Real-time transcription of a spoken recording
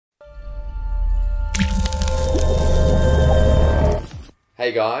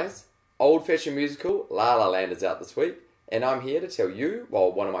Hey guys, old-fashioned musical La La Land is out this week, and I'm here to tell you why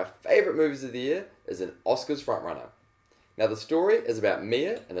one of my favourite movies of the year is an Oscars frontrunner. Now the story is about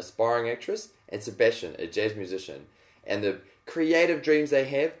Mia, an aspiring actress, and Sebastian, a jazz musician, and the creative dreams they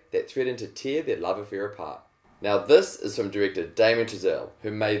have that threaten to tear their love affair apart. Now this is from director Damien Chazelle, who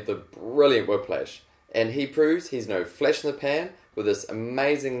made the brilliant Whiplash, and he proves he's no flash in the pan with this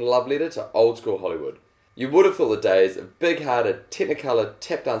amazing love letter to old-school Hollywood. You would have thought the days of big-hearted, technicolor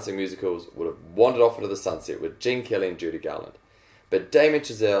tap dancing musicals would have wandered off into the sunset with Gene Kelly and Judy Garland. But Damien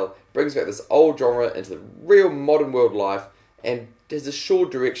Chazelle brings back this old genre into the real modern world life, and his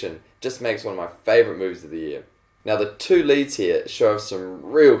assured direction just makes one of my favourite movies of the year. Now the two leads here show us some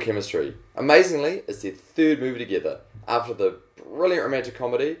real chemistry. Amazingly, it's their third movie together, after the brilliant romantic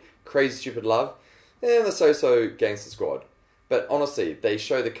comedy Crazy Stupid Love and the so-so Gangster Squad. But honestly, they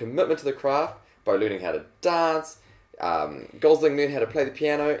show the commitment to the craft by learning how to dance. Gosling learned how to play the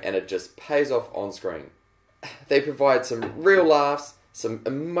piano, and it just pays off on screen. They provide some real laughs, some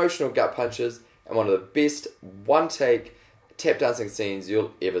emotional gut punches, and one of the best one-take tap dancing scenes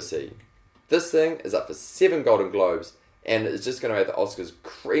you'll ever see. This thing is up for 7 Golden Globes, and it's just going to make the Oscars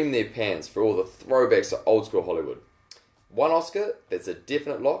cream their pants for all the throwbacks to old school Hollywood. One Oscar that's a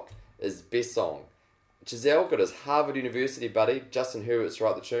definite lock is Best Song. Chazelle got his Harvard University buddy Justin Hurwitz to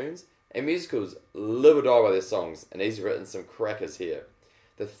write the tunes, and musicals live or die by their songs, and he's written some crackers here.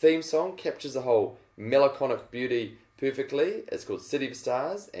 The theme song captures the whole melancholic beauty perfectly. It's called City of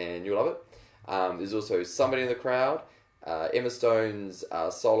Stars, and you'll love it. There's also Somebody in the Crowd, Emma Stone's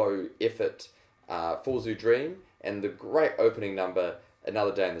solo effort, Fool's Who Dream, and the great opening number,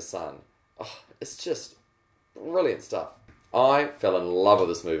 Another Day in the Sun. Oh, it's just brilliant stuff. I fell in love with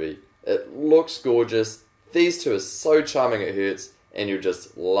this movie. It looks gorgeous, these two are so charming it hurts, and you'll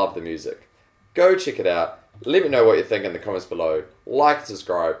just love the music. Go check it out, let me know what you think in the comments below, like and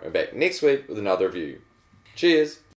subscribe, and back next week with another review. Cheers!